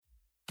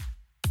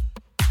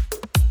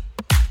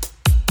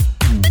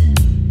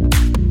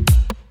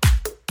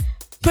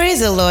Praise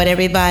the Lord,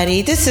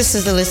 everybody. This is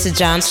Sister Alyssa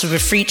Johnson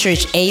with Free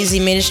Church AZ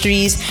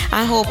Ministries.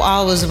 I hope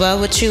all is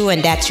well with you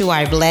and that you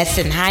are blessed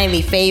and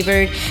highly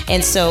favored.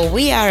 And so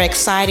we are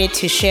excited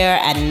to share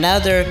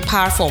another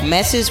powerful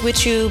message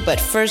with you.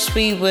 But first,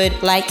 we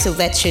would like to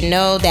let you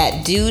know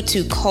that due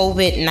to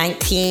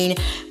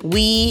COVID-19,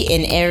 we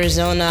in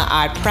Arizona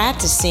are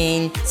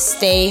practicing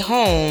stay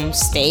home,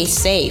 stay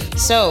safe.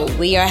 So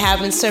we are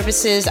having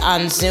services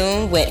on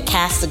Zoom with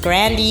Casa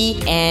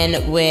Grande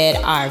and with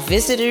our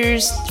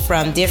visitors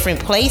from different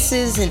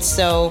places. And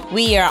so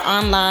we are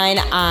online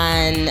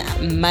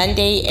on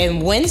Monday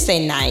and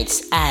Wednesday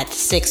nights at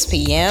 6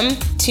 p.m.,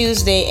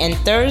 Tuesday and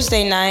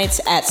Thursday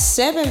nights at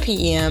 7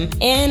 p.m.,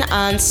 and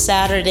on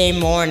Saturday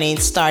morning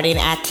starting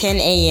at 10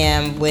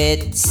 a.m.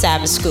 with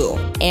Sabbath School.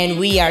 And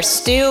we are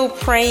still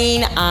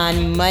praying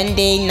on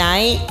Monday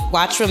night.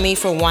 Watch with me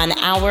for 1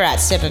 hour at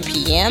 7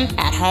 p.m.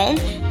 at home.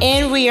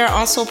 And we are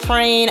also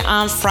praying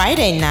on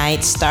Friday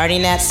night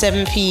starting at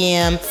 7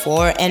 p.m.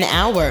 for an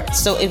hour.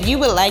 So if you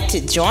would like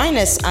to join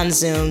us on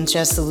Zoom,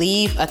 just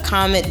leave a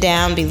comment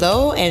down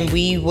below and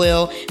we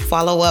will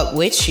follow up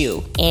with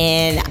you.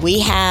 And we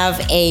have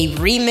a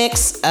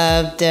remix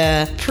of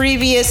the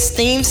previous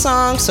theme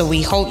song, so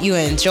we hope you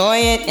enjoy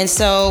it. And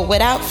so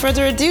without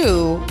further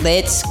ado,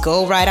 let's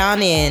go right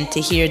on in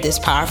to hear this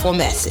powerful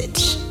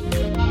message.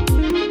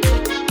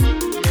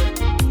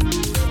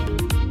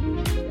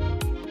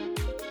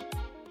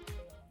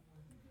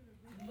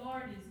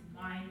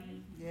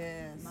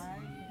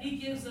 He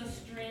gives us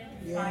strength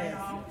to fight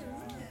off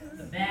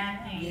the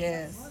bad things.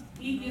 Yes.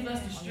 He gives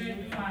us the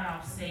strength to fight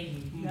off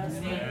Satan.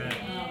 Satan can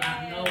come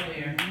out of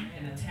nowhere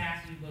and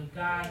attack you, but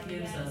God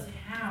gives us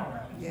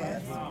power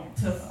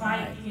to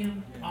fight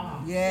him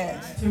off,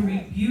 to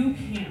rebuke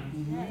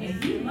him.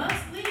 And he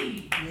must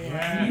leave.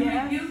 You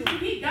rebuke him,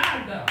 he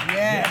gotta go.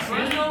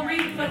 There's no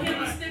reason for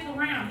him to stick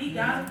around. He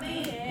gotta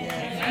leave.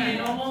 And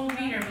no longer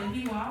be there, but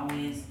he will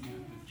always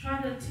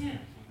try to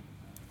attempt.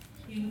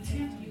 He will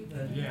tempt you,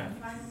 but you gotta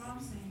fight him off.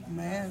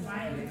 Amen.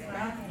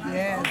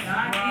 Yes.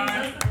 God gives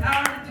us the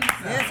power to do so.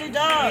 Yes, he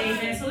does.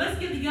 Amen. So let's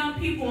give the young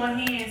people a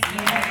hand. So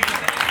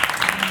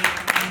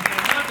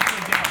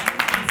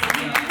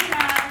we do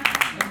have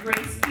a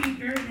great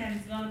speaker that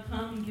is going to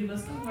come and give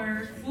us the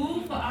word,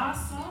 food for our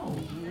soul.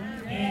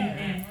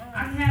 And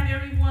I can have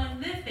everyone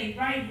lift their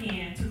right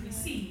hand to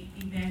receive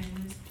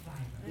Evangelist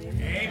Bible.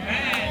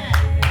 Amen.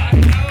 I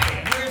know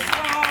we're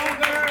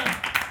stronger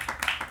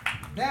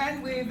than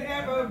we've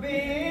ever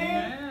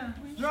been.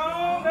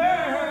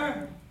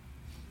 Stronger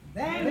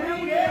than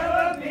we've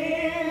ever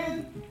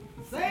been.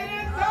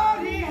 Satan thought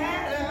he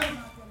had us,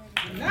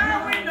 but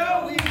now we know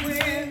we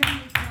win.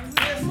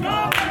 We're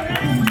stronger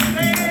than we've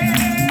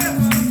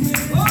ever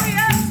been. Oh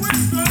yes, we're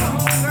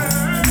stronger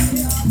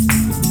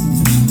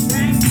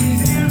than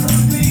we've ever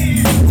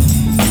been.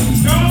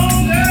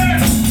 Stronger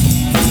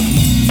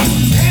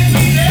than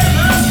we've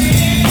ever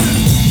been.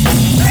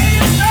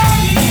 Satan thought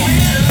he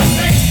had us,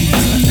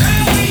 but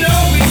now we know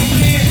we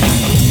win.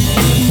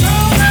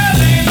 Stronger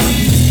than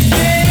we've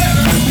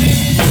ever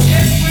been.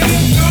 Yes,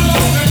 we're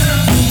stronger.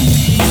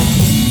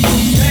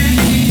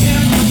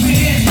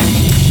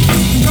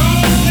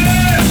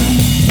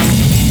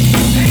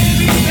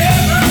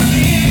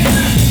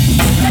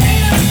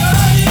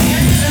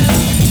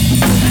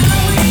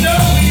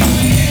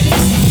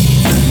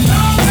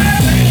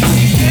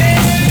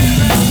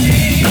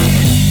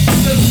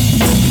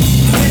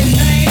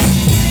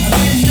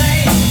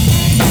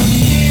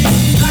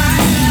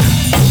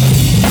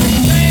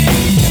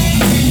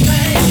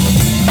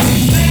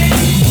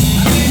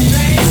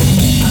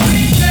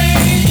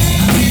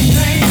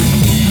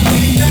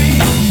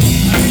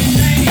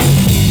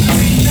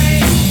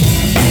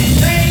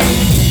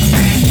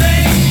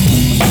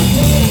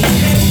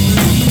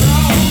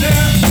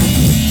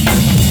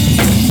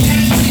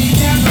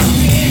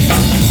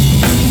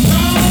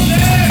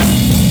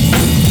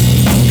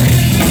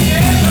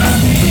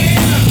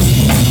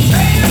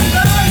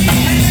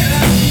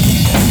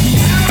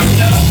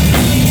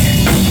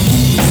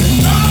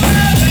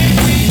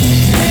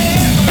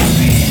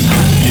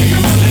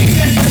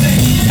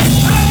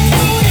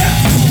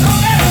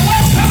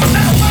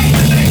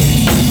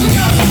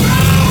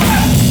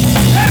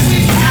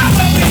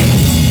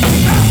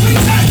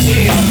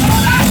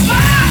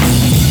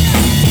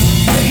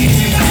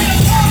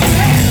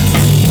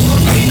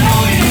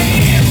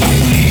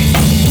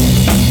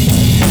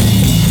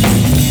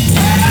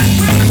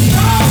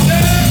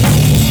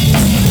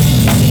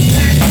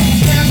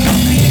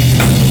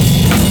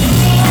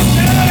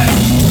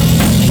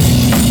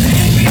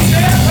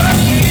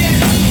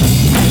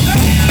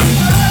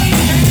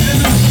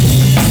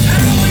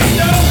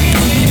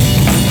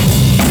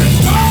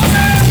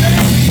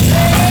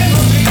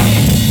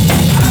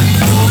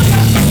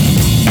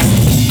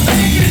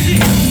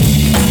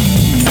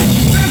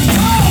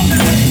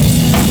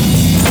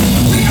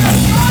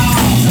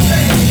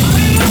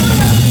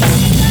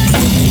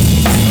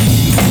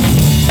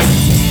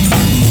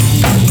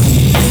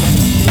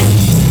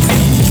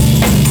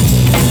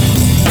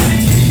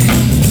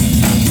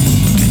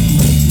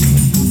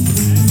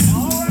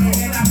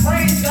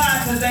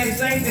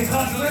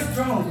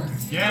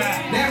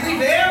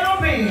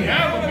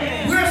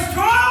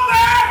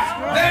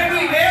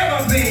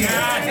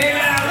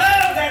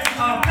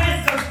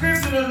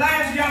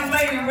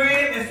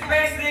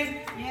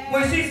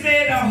 when she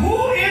said,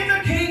 who is the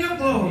King of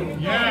glory?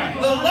 Yeah.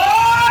 The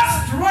Lord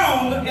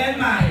strong and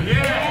mighty.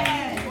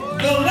 Yeah.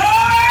 The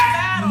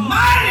Lord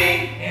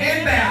mighty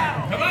in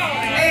battle. Come on.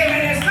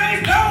 Amen. And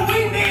saints, don't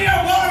we need a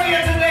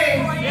warrior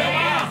today?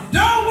 Yeah.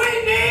 Don't we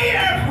need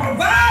a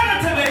provider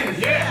today?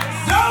 Yeah.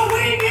 Don't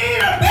we need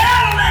a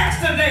battle axe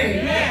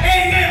today? Yeah.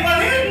 Amen. But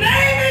his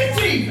name is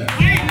Jesus.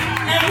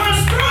 And we're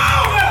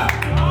stronger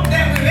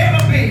than we've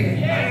ever been.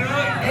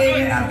 Yeah.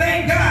 Amen. I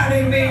thank God,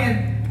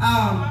 amen.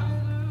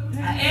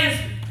 I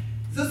asked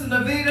Sister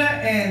Navita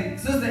and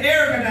Sister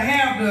Erica to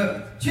have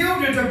the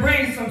children to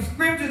bring some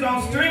scriptures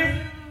on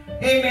strength.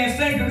 Amen.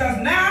 Saints, because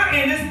now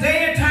in this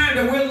day and time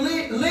that we're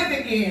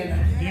living in,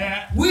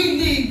 Yeah. we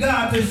need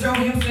God to show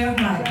himself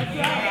mighty. That's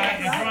right.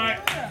 That's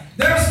right.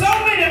 There are so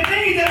many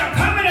things that are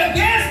coming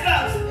against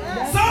us.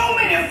 So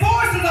many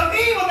forces of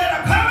evil that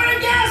are coming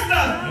against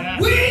us. Yeah.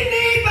 We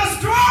need the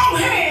strong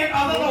hand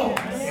of the Lord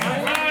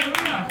That's right.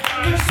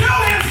 to show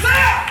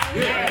himself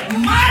Yeah.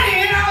 mighty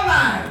in our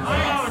lives.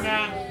 Oh,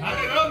 now.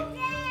 Hallelujah.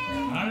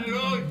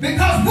 Hallelujah.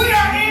 Because we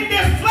are in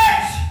this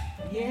flesh.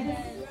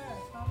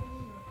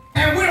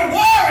 And we're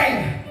warring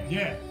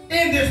Yeah.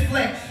 in this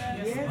flesh.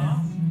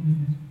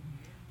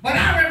 But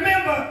I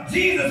remember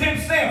Jesus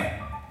himself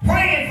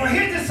praying for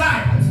his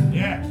disciples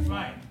Yeah. That's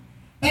right.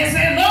 and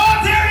said,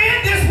 Lord, they're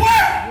in this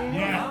world,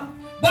 Yeah.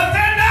 but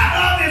they're not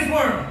of this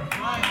world.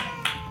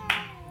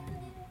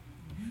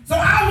 So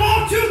I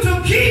want you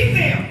to keep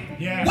them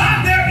Yeah.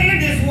 while they're in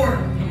this world.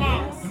 Come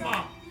on. Come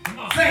on. Come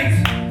on. Saints,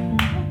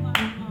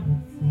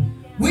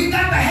 we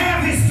got to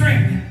have his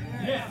strength.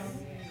 Yeah.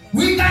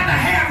 We got to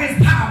have his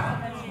power.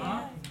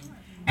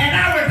 And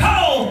I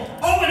recall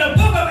over the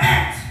book of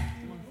Acts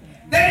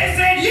that it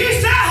said, ye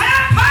shall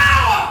have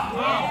power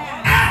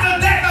after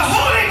that the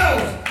Holy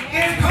Ghost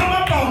is come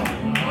upon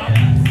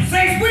you.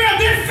 Saints, we are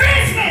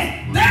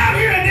defenseless down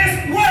here in this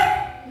work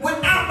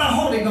without the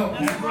Holy Ghost.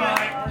 That's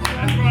right.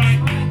 That's right.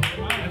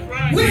 That's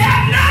right. We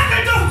have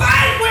nothing to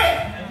fight with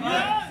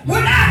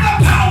without the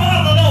power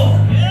of the Lord.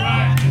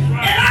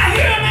 And I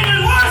hear him in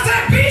his word say,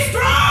 be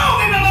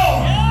strong in the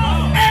Lord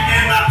and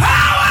in the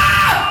power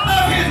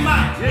of his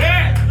might.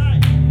 Yeah.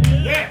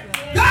 Yeah.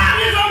 God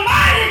is a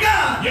mighty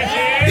God. Yes,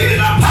 he is. He's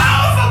a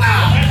powerful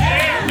God.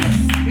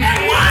 Yeah. And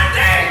one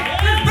day,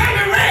 this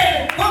baby read,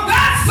 for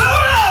God so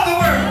loved the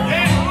world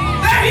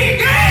that he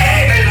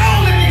gave his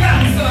only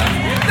begotten Son,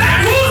 that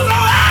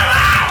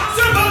whosoever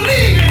should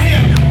believe in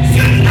him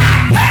should not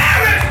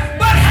perish,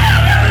 but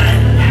have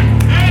everlasting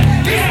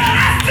life. He said,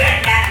 I sent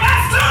not my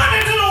Son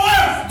into the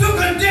world to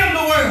condemn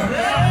the world,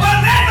 but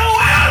that the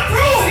world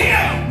through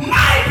him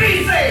might be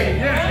saved.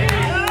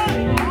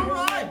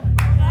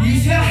 Ye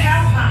shall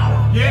have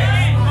power.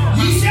 Yeah.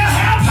 Ye shall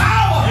have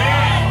power.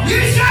 Ye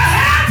shall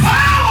have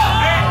power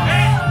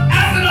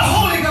after the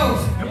Holy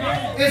Ghost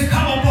is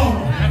come upon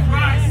you. That's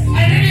right.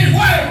 And in his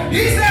word,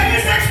 he said,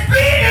 it's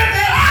expedient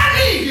that I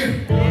leave you.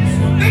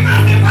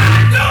 Because if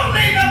I don't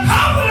leave, the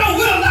Comforter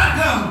will not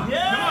come.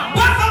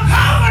 But the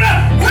Comforter,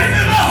 which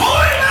is the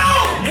Holy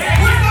Ghost,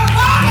 which the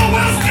Father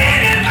will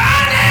send in my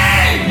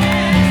name.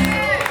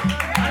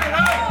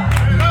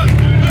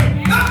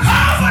 The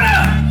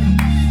Comforter,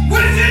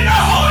 which is the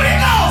Holy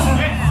Ghost,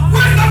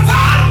 which the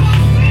Father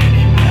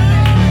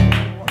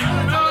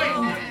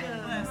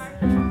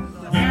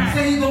will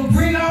say he's going to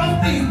bring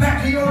all things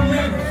back to your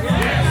remembrance.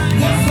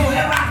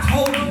 Whatsoever I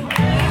told you.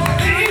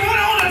 Then he went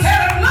on to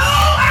tell him, no,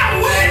 I'm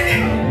with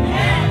you.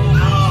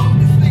 No,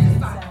 this thing is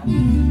stop.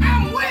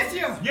 I'm with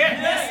you.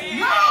 Yes.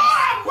 No,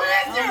 I'm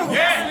with you.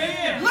 Yes.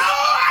 No,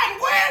 I'm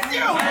with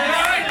you.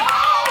 Yes.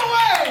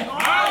 Always.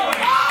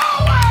 Always.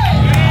 Always.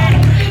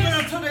 Even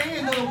until the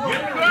end of the world.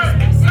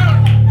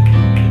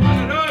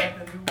 Hallelujah.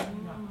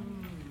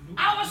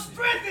 Our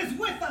strength is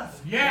with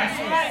us.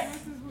 Yes.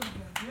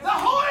 The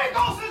Holy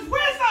Ghost is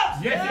with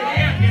us. Yes, it is.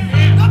 Yes, it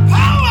is. The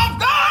power of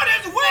God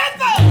is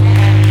with us.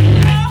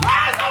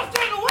 Christ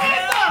is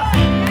with us.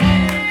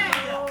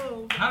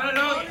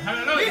 Hallelujah. He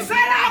Hallelujah.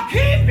 said, I'll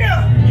keep you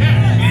Yes.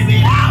 in the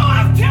hour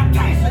of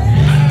temptation.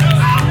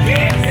 I'll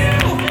keep you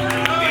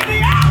in the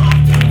hour of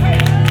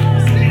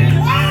temptation. See, his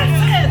word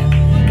says,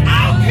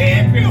 I'll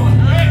keep you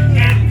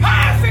in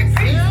perfect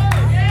peace.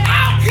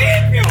 I'll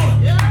keep you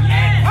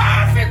in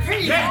perfect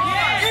peace.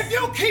 If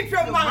you keep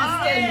your mind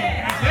stayed.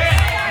 That's it.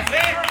 That's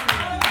it.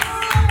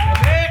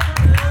 That's it.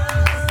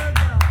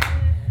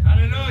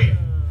 Hallelujah.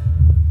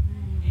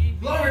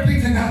 Glory be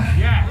to God.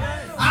 Yeah.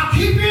 I'll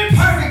keep you in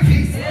perfect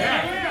peace.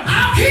 Yeah.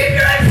 I'll keep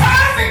you in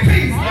perfect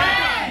peace.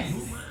 Yes.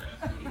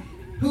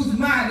 Whose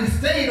mind is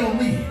stayed on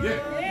me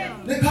Yeah.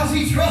 because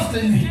he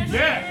trusted me.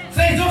 Yeah.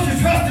 Say, don't you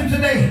trust him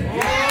today?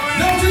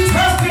 Don't you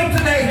trust him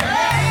today?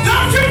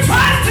 Don't you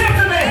trust him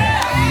today?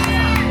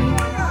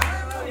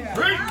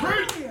 Preach,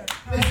 preach.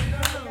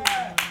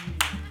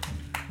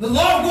 The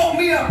Lord woke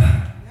me up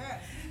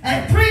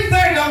at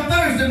 3:30 on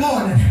Thursday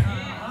morning.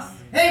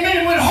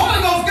 Amen. When the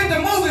Holy Ghost get to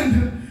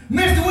moving,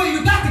 Mr. William,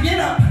 you got to get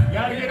up.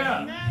 Gotta get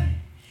up.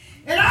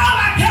 And all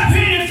I kept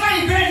hearing him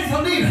say, Evangelist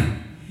Alita,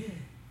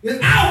 is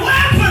our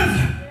weapons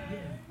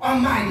are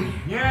mighty.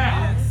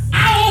 Yeah.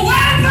 Our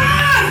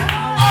weapons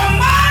are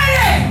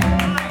mighty.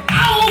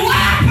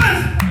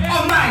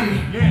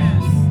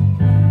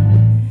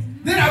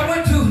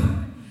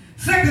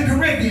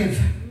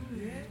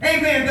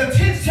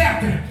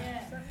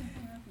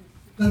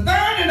 the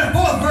 3rd and the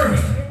 4th verse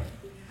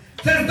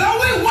says, though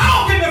we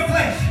walk in the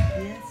flesh,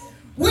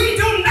 we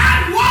do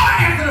not war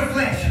after the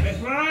flesh. That's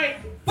right.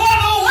 For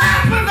the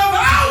weapons of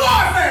our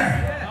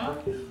warfare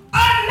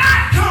are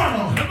not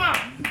carnal,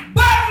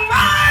 but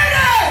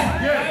mighty.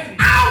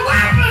 Our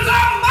weapons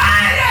are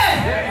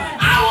mighty.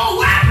 Our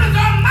weapons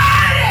are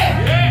mighty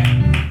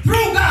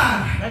through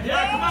God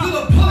to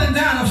the pulling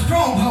down of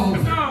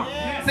strongholds.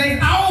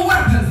 Saying our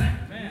weapons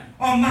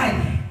are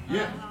mighty.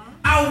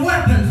 Our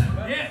weapons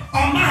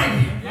are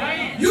mighty.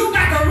 You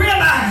got to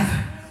realize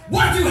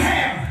what you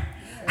have.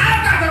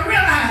 I've got to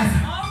realize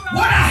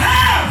what I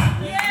have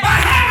by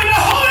having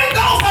the Holy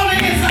Ghost on the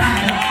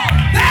inside.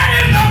 That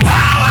is the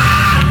power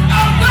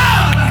of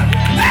God.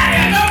 That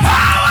is the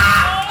power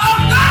of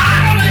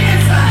God on the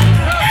inside.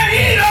 And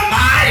He's a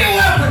mighty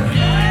weapon.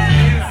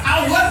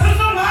 Our weapons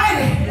are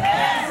mighty.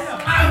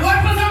 Our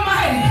weapons are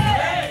mighty.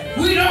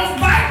 We don't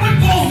fight with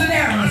bows and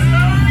arrows.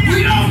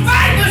 We don't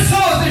fight with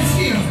swords and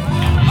shields.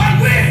 But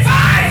we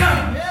fight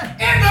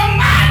in the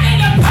might and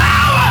the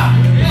power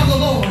of the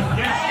Lord.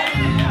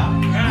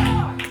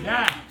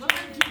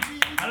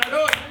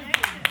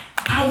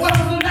 Our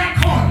weapons are not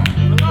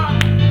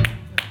carnal,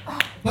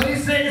 but it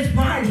said it's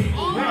mighty.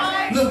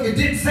 Look, it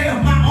didn't say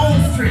of my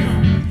own strength.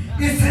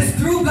 It says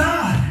through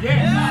God.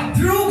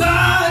 Through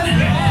God.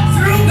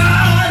 Through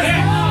God.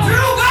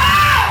 Through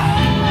God.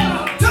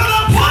 To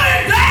the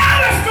pulling down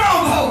of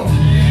strongholds.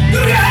 Do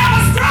you have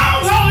a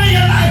stronghold in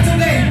your life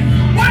today?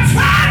 Well,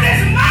 try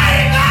this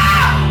mighty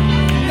God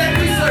that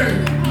we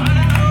serve.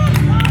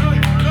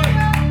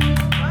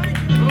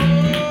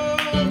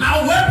 Our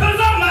weapons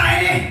are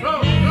mighty.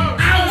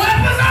 Our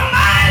weapons are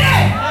mighty.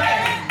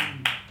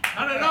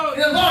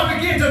 The Lord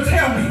began to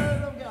tell me,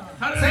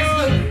 saints,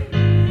 look,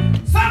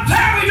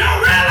 sometimes we don't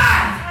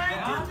realize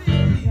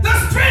the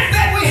strength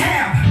that we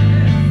have.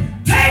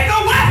 Take the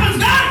weapons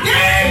God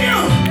gave you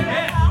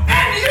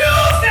and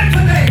use them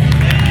today.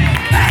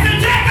 Pastor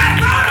Jack, I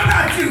thought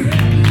about you.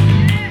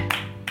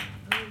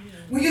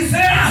 When you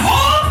said, I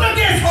hope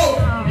against hope.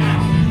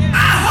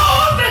 I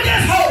hope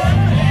against hope.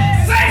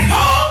 Saints,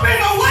 hope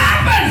is a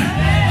weapon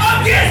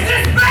against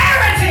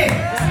disparity.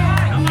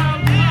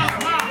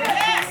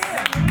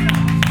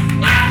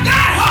 I've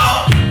got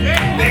hope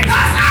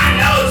because I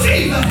know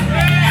Jesus.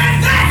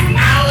 And that's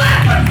my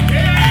weapon.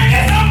 And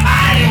it's a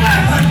mighty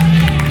weapon.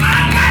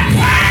 I've got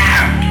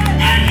prayer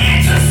and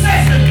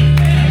intercession.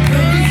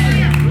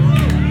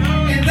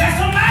 And that's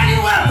a mighty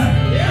weapon.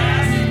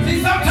 See,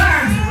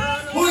 sometimes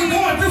when we're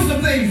going through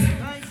some things,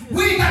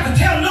 we ain't got to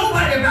tell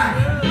nobody about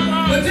it.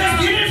 But just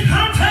get in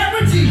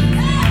contact with Jesus.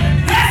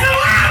 That's a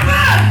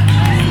weapon.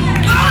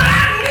 Lord,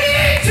 I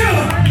need you.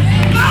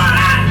 Lord,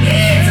 I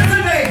need you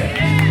today.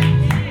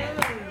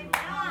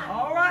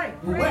 All right.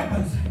 The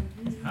weapons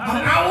of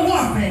our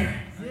warfare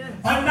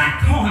are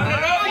not carnal,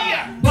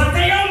 Hallelujah. but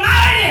they are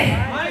mighty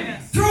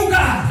through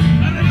God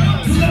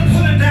to the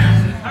pulling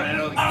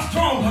down of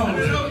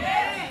strongholds.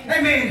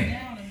 Amen.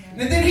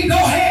 And then He go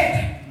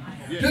ahead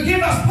to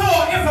give us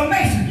more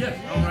information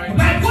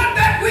about what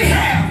that we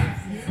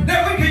have that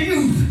we can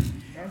use.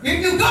 If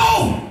you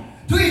go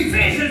to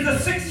Ephesians,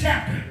 the 6th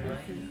chapter,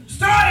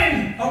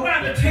 starting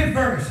around the 10th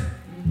verse.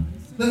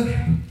 Look,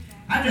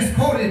 I just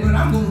quoted, but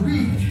I'm going to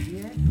read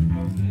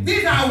it.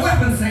 These are our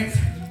weapons, saints.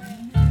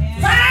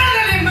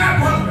 Finally, my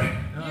brother,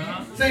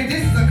 say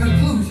this is a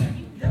conclusion.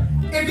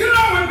 If you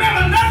don't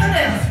remember nothing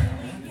else,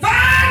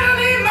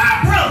 finally,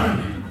 my brother,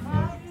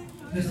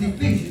 this is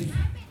Ephesians,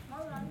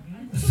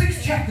 the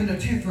 6th chapter, the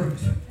 10th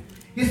verse.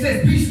 It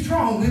says, be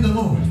strong in the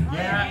Lord.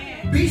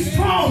 Be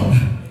strong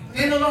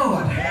in the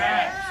Lord.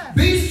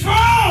 Be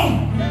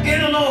strong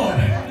in the Lord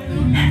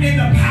and in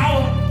the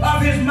power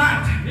of His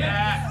might.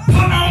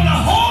 Put on the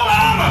whole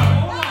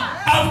armor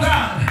of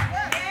God,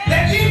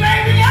 that ye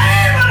may be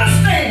able to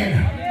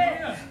stand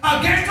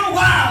against the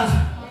wiles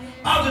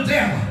of the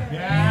devil.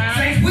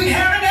 Saints, we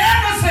have an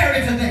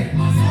adversary today.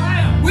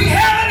 We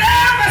have an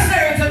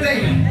adversary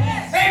today.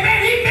 Amen.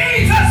 He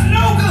means us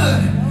no good,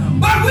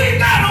 but we've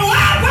got a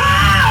weapon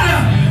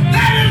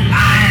that is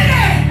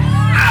mighty.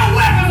 Our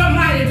weapons are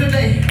mighty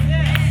today.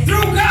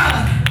 Through God,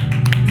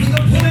 to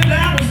the pulling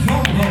down of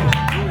strongholds.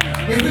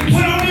 If we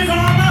put on His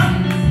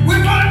armor,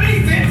 we're going to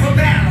be fit for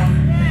battle.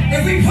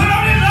 If we put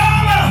on His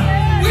armor,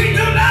 we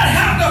do not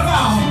have to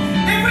fall.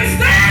 If we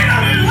stand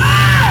on His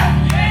word,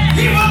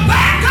 He will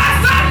back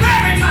us up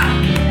every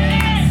time.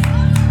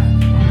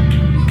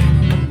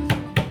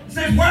 It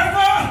says,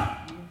 wherefore,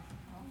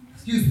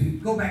 excuse me,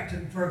 go back to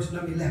verse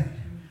number 11.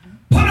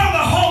 Put on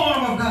the whole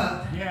armor of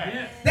God,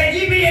 that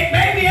ye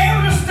may be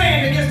able to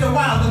stand against the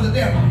wiles of the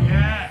devil.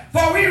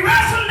 For we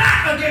wrestle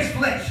not against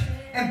flesh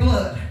and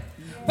blood,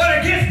 but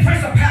against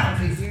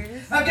principalities,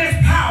 against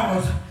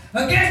powers,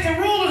 against the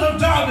rulers of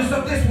darkness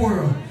of this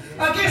world,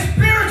 against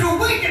spiritual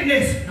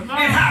wickedness in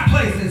high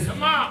places.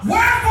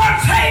 Wherefore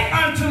take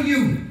unto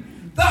you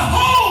the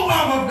whole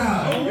armor of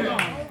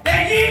God,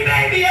 that ye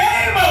may be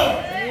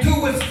able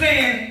to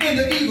withstand in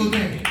the evil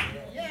day.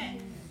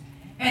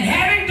 And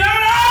having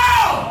done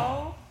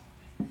all,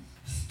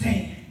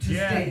 stand to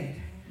stand.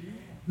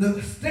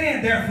 Look,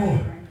 stand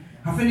therefore,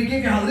 I'm finna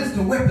give y'all a list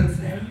of weapons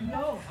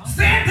now.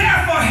 Stand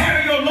therefore,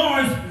 having your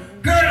loins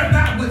girded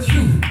about with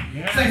truth.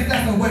 Saints,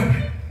 that's a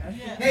weapon.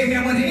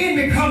 Amen. When the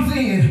enemy comes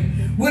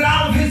in with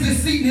all of his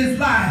deceit and his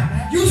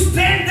lie, you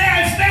stand there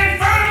and stand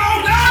firm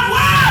on God's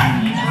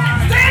word.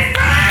 Stand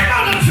firm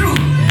on the truth.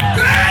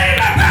 Girded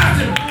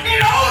about it. In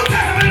the Old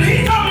Testament,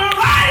 he told them to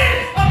write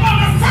it upon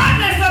the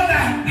frontness of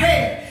their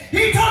head.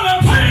 He told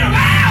them to put it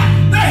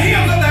around the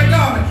heels of their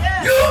garment.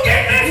 You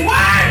get this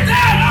word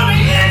down on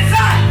the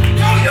inside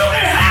so you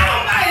can have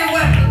a mighty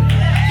weapon.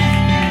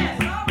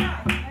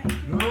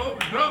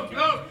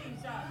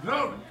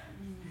 Look.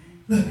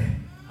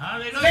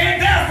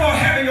 Stand therefore,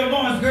 having your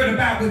loins girded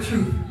about with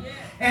truth,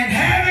 and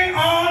having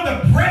on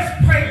the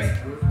breastplate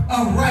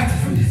of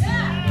righteousness.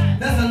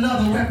 That's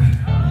another weapon.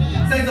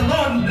 Say the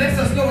Lord lets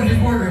us know in his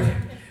word.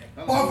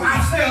 Of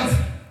ourselves,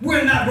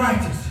 we're not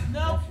righteous.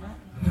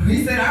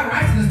 He said our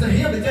righteousness to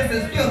him is just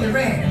as filthy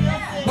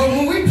rags. But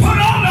when we put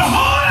on the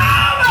whole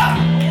armor,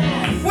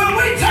 when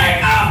we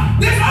take off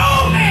this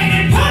old man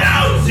and put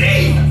on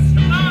Jesus.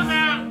 Come on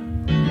now.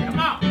 Come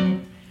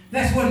on.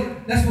 That's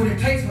what it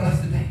takes for us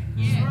today.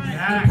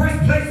 The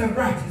breastplate of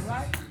righteousness.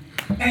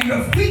 And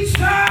your feet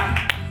shod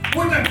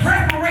with the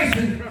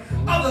preparation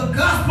of the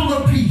gospel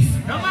of peace.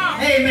 Come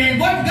on. Amen.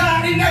 What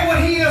God, isn't that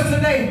what he is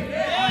today?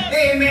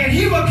 Yeah. Amen.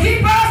 He will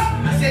keep us,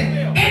 I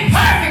said, in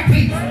perfect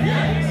peace.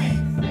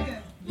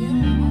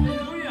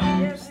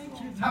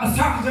 I was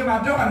talking to my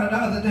daughter the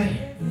other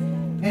day,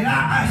 and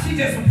she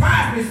just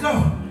surprised me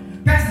so.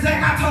 Pastor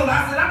Zach, I told her,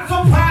 I said, I'm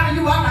so proud of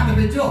you, I'm about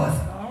to rejoice.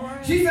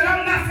 She said,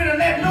 I'm not finna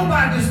let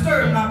nobody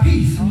disturb my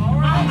peace. I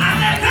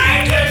said,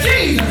 thank you,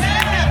 Jesus.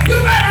 You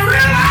better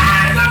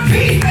realize the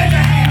peace that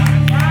you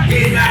have. He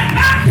said,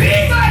 my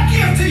peace I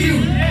give to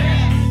you.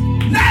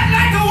 Not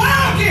like the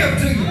world gives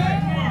to you.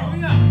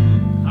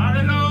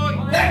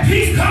 That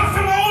peace comes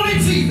from only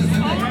Jesus.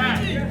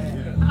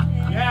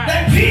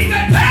 That peace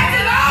that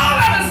passes all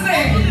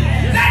understanding.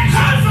 That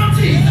comes from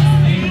Jesus.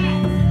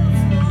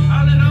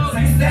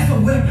 Saints, that's a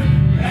weapon.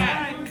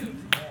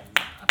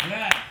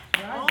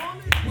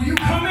 When you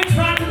come and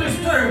try to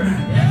disturb me,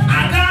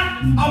 I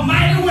got a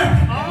mighty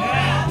weapon.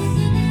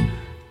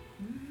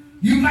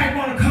 You might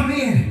want to come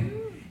in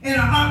an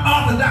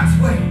unorthodox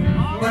way,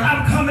 but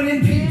I'm coming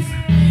in peace.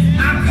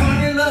 I'm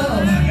coming in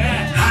love.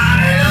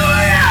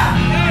 Hallelujah!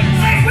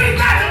 Saints, we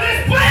got to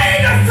display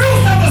the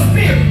fruits of the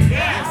Spirit.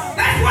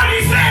 That's what he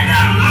said.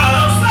 They're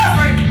long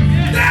suffering.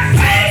 They're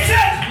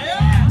patient.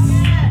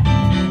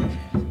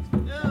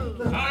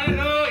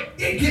 Hallelujah!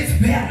 It gets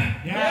better.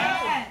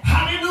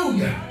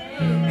 Hallelujah!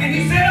 And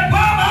he said,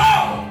 above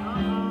all,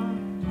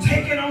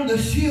 taking on the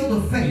shield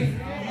of faith.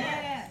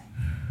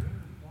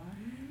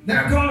 There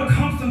are going to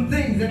come some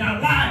things in our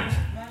lives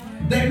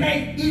that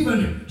may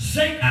even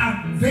shake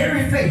our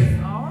very faith.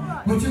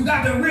 But you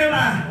got to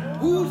realize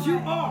whose you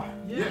are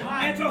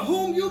and to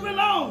whom you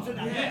belong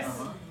tonight. Yes.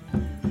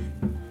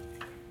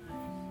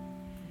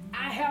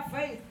 I have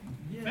faith.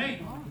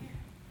 Faith.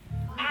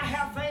 I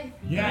have faith.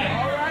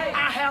 Yeah. All right.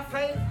 I have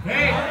faith.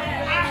 Faith.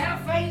 I have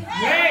faith.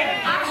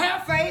 Faith. I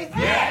have faith.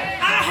 Yeah.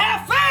 I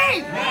have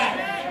faith.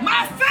 Yeah.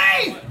 My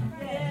faith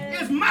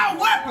is my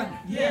weapon.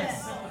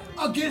 Yes.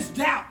 Against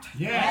doubt.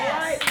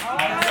 Yes. All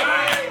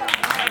right.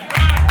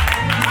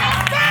 My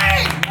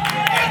faith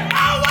is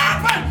my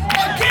weapon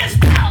against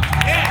doubt.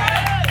 Yes.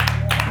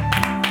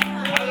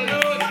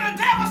 When the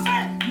devil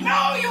said,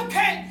 no, you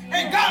can't,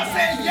 and God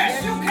said,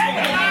 yes, you can.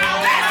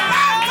 That's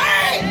my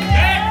faith.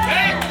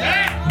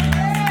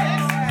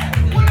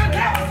 When the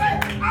devil said,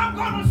 I'm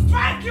going to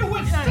strike you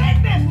with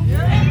sickness,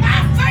 and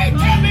my faith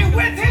tells me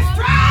with his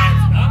stripes.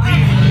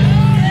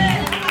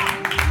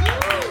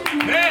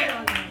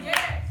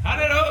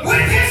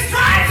 With his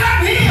stripes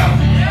I'm healed.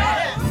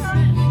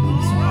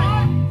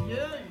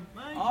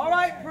 All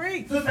right,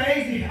 preach. Sister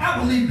Azy, I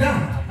believe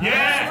God.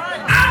 Yeah.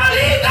 I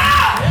believe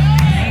God.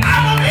 I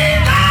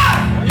believe God.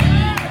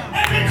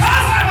 And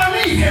because I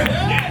believe him,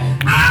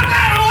 I've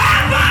got a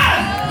weapon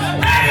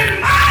that is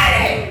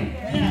mighty.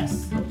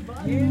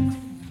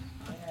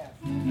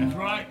 That's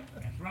right.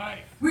 That's right.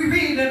 We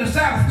read in the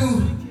Sabbath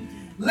school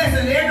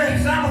lesson every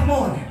Sabbath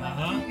morning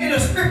in the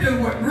scripture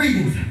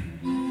readings.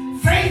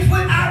 Faith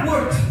without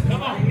works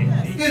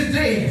is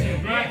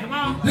dead. Right, come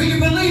on. Do you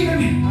believe him?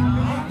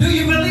 Do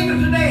you believe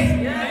him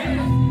today?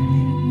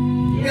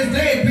 It's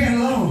dead being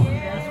alone.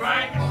 That's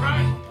right. That's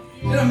right.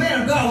 And the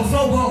man of God was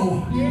so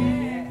bold.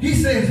 He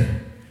says,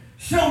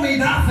 show me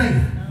thy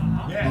faith.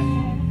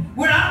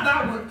 Without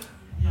thy works.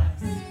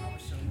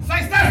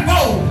 Saints, that's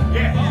bold.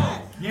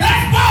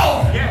 That's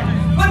bold.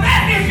 But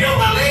that if you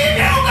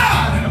believe in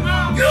God,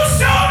 you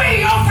show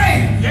me your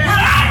faith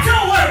without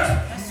your works.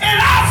 And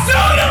I'll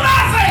show you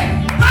my faith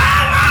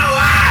by my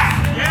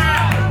life.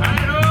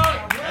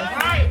 That's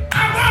right.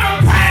 I'm going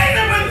to praise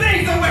him when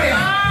things are well.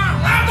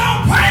 I'm going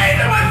to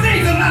praise him when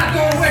things are not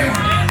going well.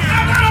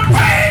 I'm going to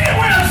praise him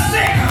when I'm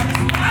sick.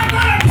 I'm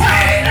going to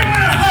praise him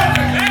when I'm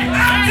hungry.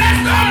 I'm just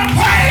going to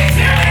praise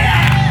him in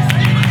that.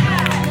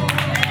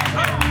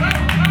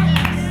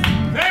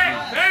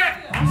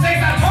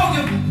 Saints, I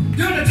told you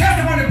during the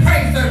testimony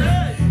praise service,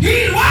 he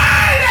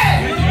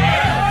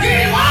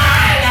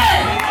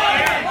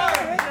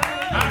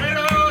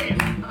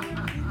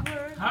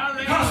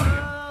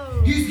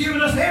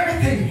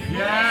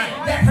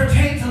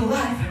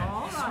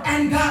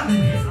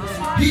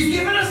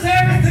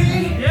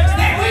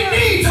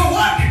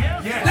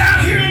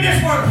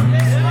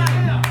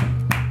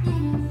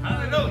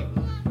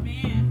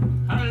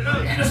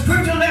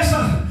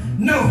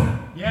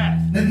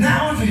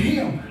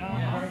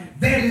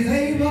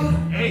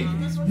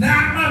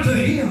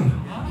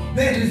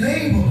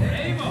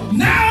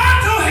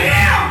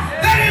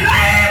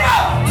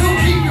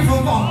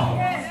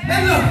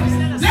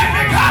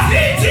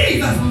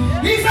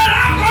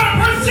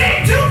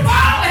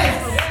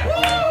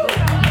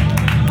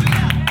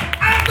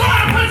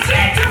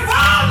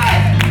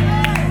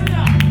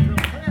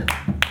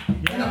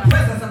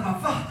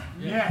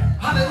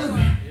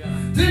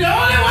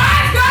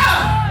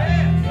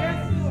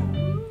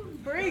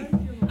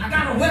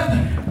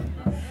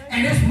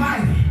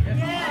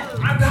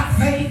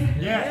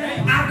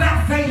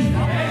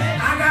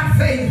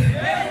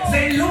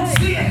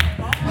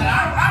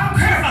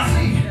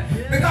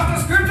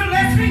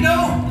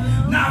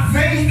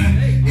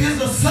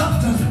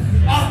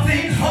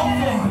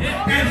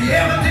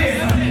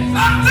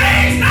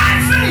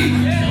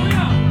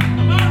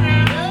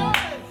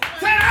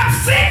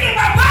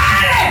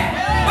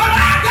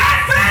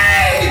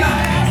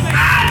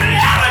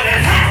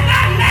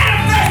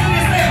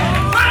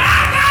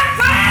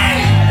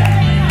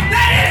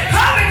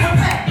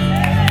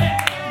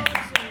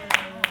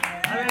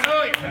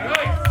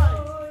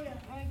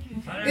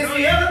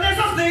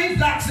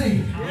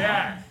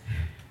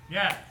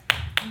Yeah.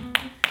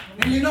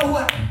 And you know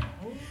what?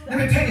 Let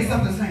me tell you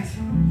something, saints.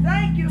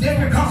 Thank you.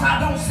 Just because I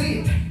don't see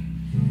it,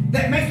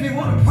 that makes me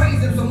want to praise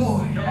him some more.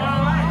 Come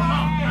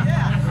on.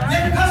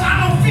 Just because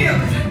I don't feel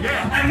it,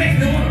 that makes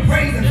me want to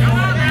praise him some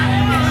more.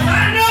 Because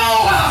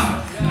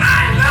I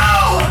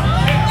know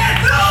that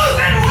those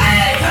that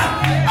wait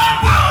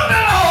upon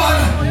the Lord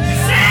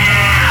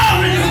shall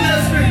renew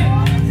their strength.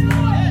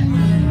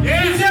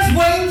 You just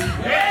wait.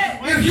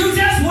 If you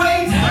just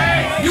wait,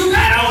 you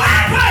got a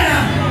weapon.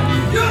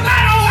 You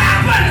got a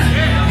weapon.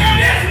 And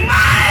it's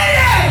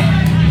mighty.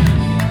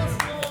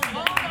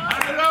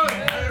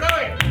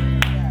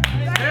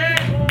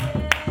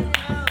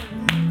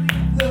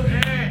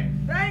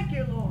 Thank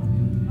you, Lord.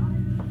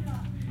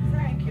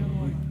 Thank you,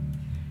 Lord.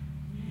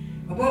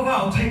 Above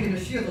all, taking the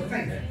shield of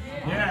faith,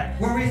 Yeah.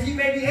 whereas you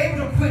may be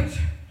able to quench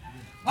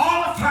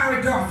all the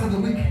fiery darts of the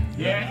wicked.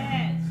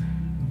 Yeah.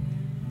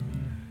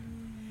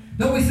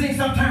 Don't we sing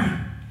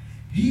sometime?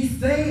 He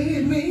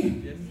saved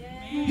me.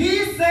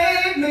 He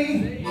saved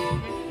me.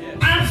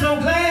 I'm so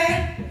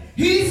glad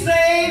he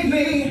saved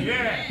me.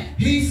 Yeah.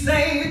 He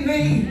saved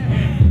me.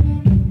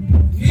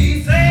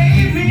 He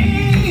saved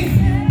me.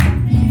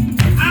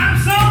 I'm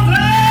so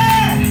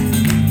glad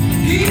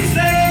he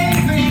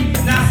saved me.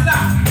 Now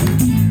stop.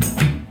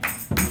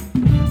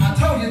 I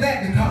told you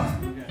that because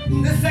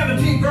this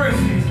 17th verse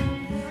says,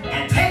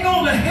 and take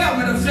on the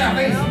helmet of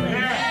salvation.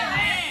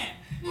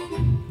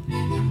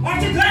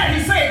 Aren't you glad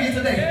he saved you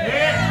today?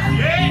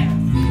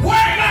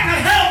 Wear it like a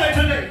helmet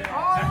today.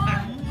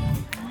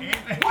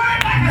 Wear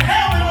it like a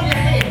helmet on your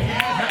head.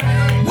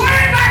 Wear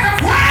it like a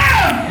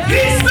crown.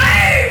 He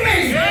saved me.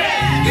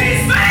 He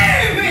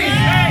saved me.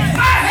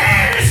 My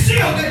hand is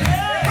shielded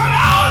from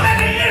all that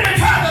the enemy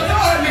tried to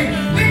throw at me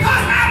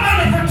because I'm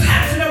under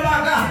protection of my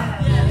God.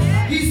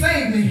 He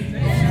saved me.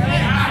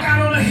 I got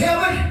on the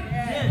helmet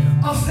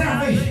of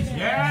salvation.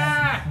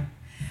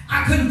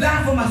 I couldn't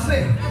die for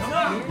myself.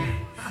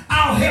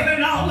 All heaven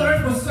and all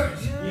earth was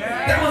searched.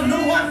 There was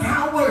no one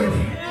found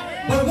worthy.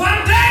 But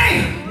one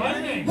day,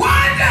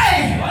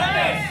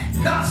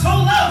 God so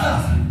loved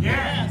us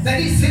that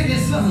he sent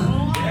his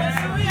son.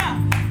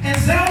 And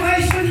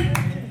salvation,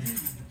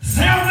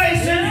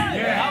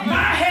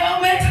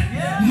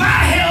 my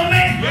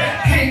helmet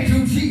came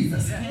through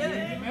Jesus.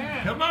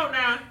 Come on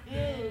now.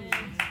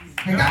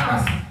 And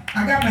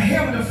I got my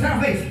helmet of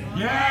salvation.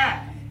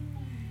 Yeah.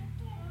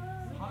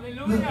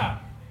 Look,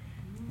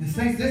 and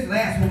saints, this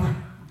last one.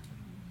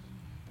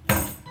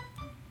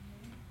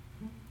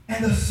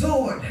 And the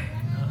sword.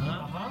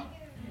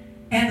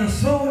 And the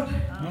sword.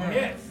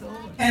 Yes.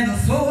 And the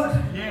sword.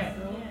 Yeah.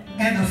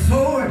 And the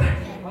sword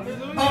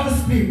of the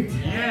Spirit.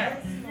 Yeah.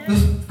 The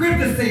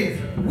scripture says,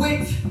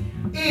 which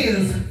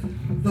is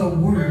the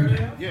word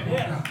of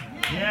God.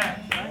 Yeah.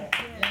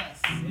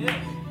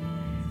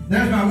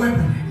 There's my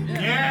weapon.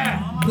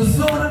 Yeah. The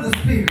sword of the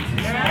Spirit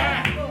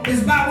Yeah.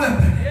 is my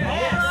weapon.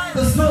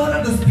 The sword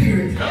of the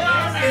Spirit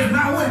is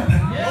my weapon.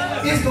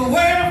 It's the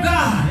word of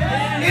God.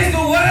 It's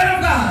the word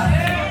of God.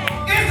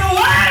 It's the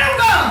word of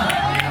God.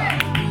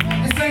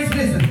 And saints,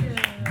 listen.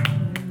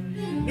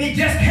 It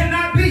just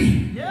cannot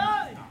be.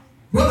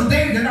 Brother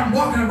David, that I'm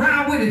walking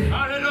around with it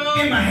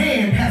in my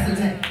hand, Pastor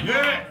Jack.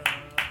 Yeah.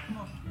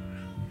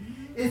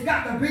 It's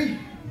got to be.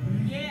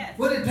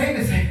 What did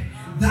David say?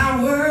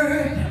 Thy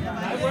word,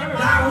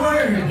 thy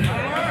word,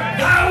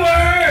 thy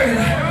word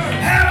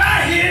have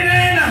I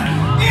hidden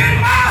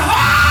in my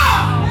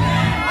heart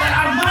that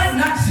I might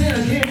not sin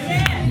against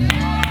it.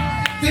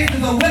 This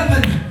is a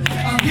weapon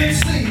against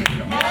sin.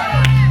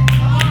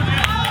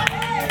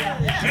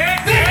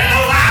 This is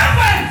a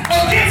weapon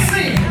against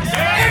sin.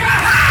 If I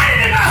hide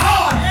it in my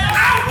heart,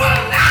 I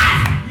will not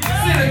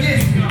sin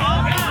against it.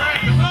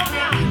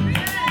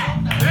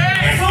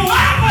 It's a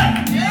weapon.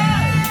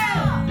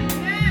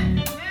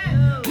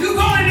 You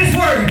go in this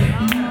word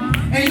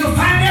and you'll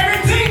find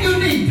everything you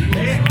need.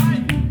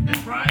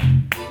 That's right.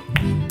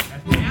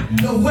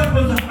 The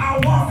weapons of our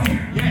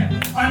warfare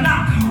are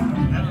not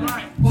carnal, That's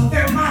right. but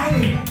they're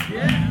mighty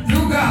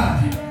through God.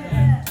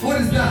 What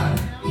is God?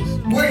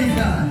 Where is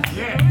God?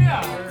 Yeah.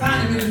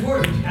 Find him in his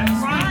word. That's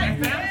right.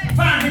 That's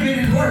Find him in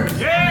his word.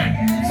 Yeah.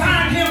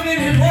 Find him in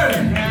his word.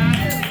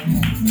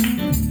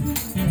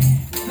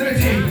 Let me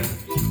tell you.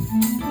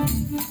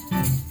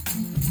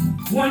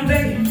 One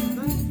day,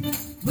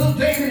 little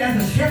David as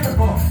a shepherd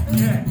boy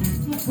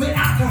went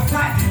out to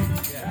fight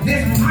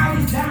this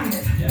mighty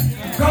giant,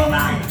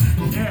 Goliath.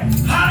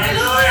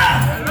 Hallelujah!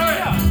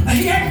 And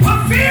he had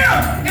put fear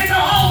into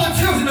all the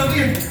children of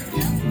Israel.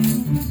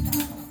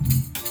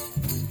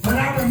 But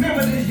I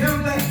remember this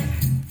young lad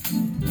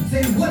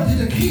saying, what did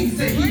the king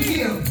say he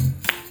killed?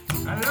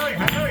 Hallelujah.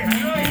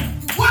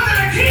 What did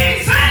the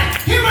king say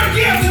he would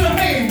give to the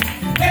man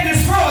that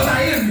destroys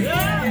our enemy?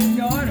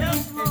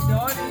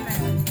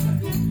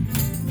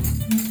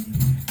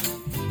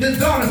 His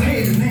daughter's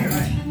hand in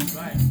marriage.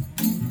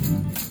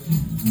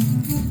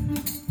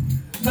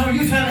 Some of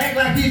you trying to act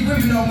like these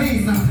women don't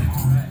mean something.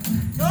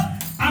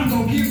 I'm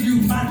going to give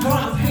you my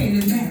daughter's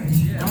hand in marriage.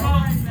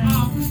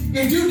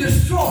 If you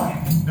destroy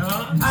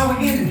our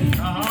enemy,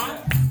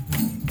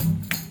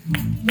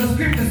 The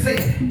scripture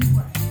said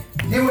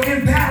they were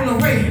in battle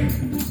array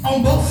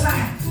on both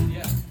sides.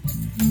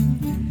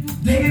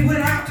 David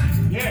went out.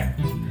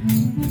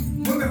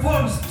 Went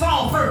before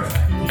Saul first.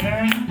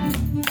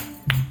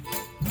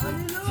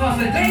 So I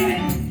said, David,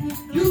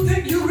 you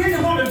think you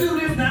really want to do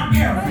this now? I'm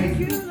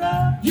paraphrasing.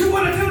 You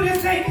want to do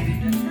this, David?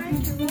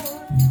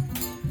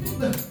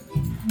 Look.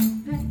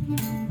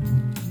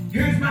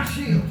 Here's my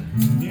shield.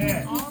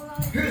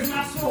 Here's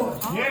my sword.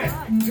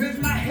 Here's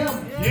my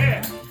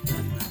helmet.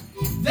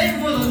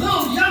 David was a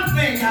little young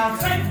thing, y'all.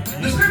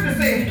 The scripture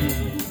said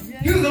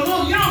he was a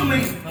little young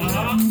man.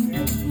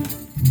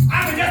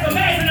 I was just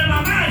amazing in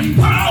my mind. He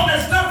put all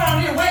that stuff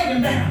on here, weighed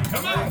him down.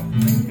 Come on.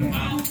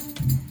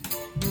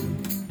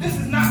 This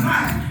is not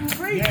mine.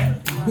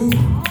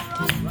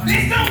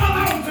 This don't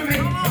belong to me.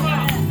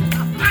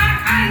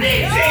 I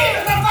need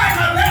Jesus to fight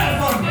my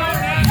battle for me.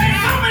 And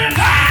so many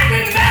times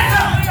we mess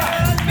up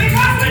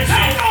because we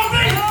take on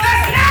things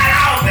that's not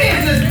our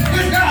business.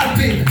 It's God's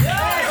business.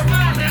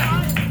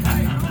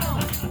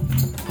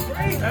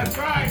 That's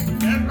right.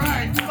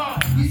 Come on.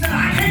 He said, I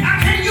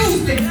can't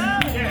use this.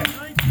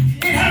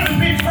 It hasn't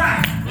been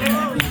tried.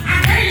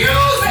 I can't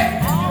use it.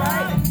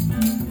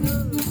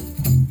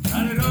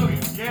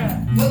 Hallelujah.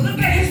 But look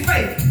at his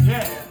faith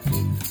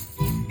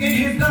in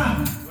his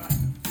God.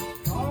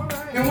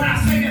 And when I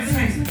say that,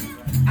 saints,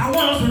 I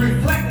want us to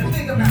reflect and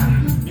think about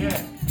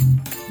it.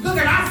 Look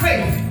at our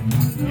faith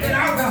in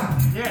our God.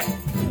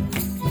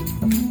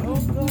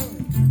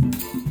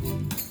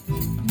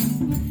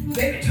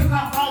 David took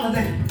off all of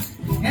that.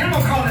 And I'm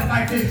going to call it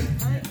like this.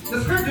 The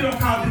scripture don't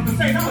call it, but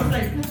say, I'm going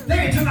to say,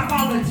 David took off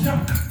all that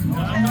junk.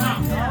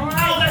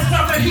 All that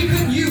stuff that he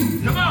couldn't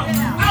use.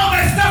 All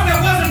that stuff that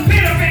wasn't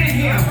benefiting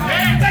him.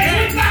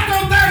 We got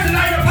on Thursday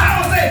night, the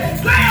Bible said,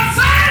 lay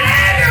aside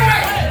every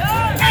weight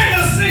and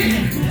the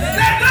sin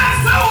that does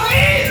so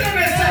easily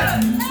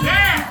beset.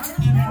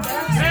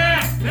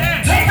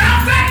 Take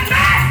off that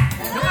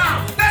mask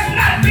that's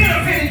not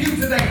benefiting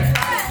you today.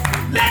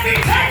 Let me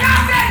take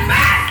off that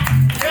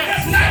mask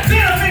that's not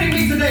benefiting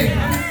me today.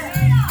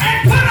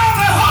 And put on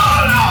the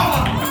whole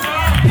armor.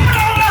 Put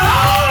on the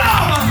whole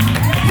armor.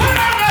 Put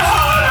on the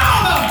whole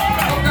armor.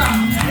 Oh God.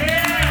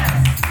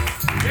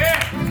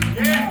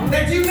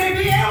 That you may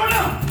be able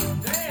to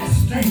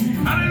stand.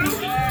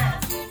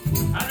 Hallelujah.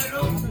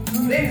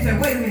 David said,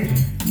 wait a minute.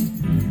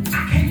 I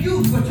can't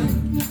use what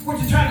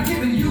you're trying to give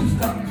me to use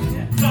stuff.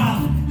 No,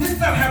 this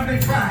stuff hasn't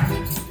been tried.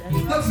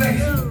 Look,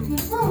 saints.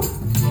 Woo.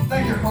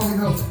 Thank you, Holy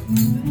Ghost.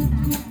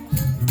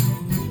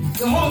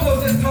 The Holy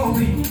Ghost just told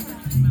me,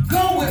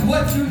 go with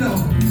what you know.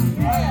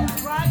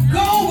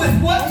 Go with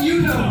what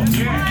you know.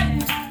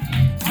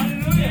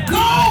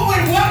 Go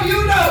with what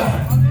you know.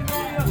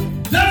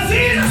 Does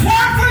Jesus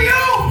work for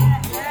you?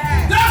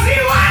 Does he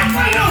work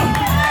for you?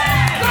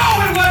 Go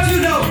with what you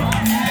know.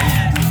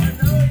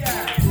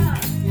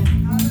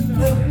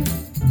 Look,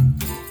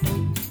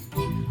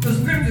 the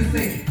scripture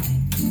says,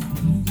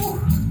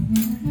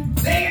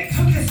 David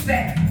took his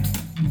staff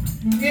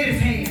in his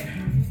hand.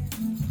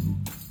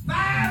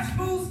 5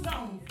 smooth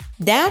stones.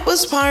 That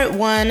was part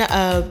 1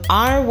 of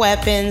Our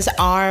Weapons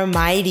Are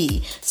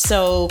Mighty.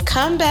 So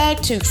come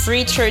back to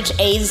Free Church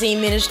AZ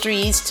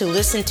Ministries to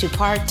listen to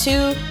part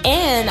 2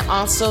 and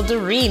also the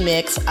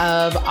remix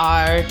of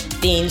our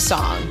theme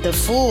song, the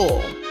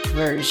full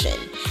version.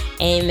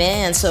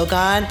 Amen. So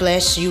God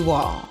bless you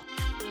all.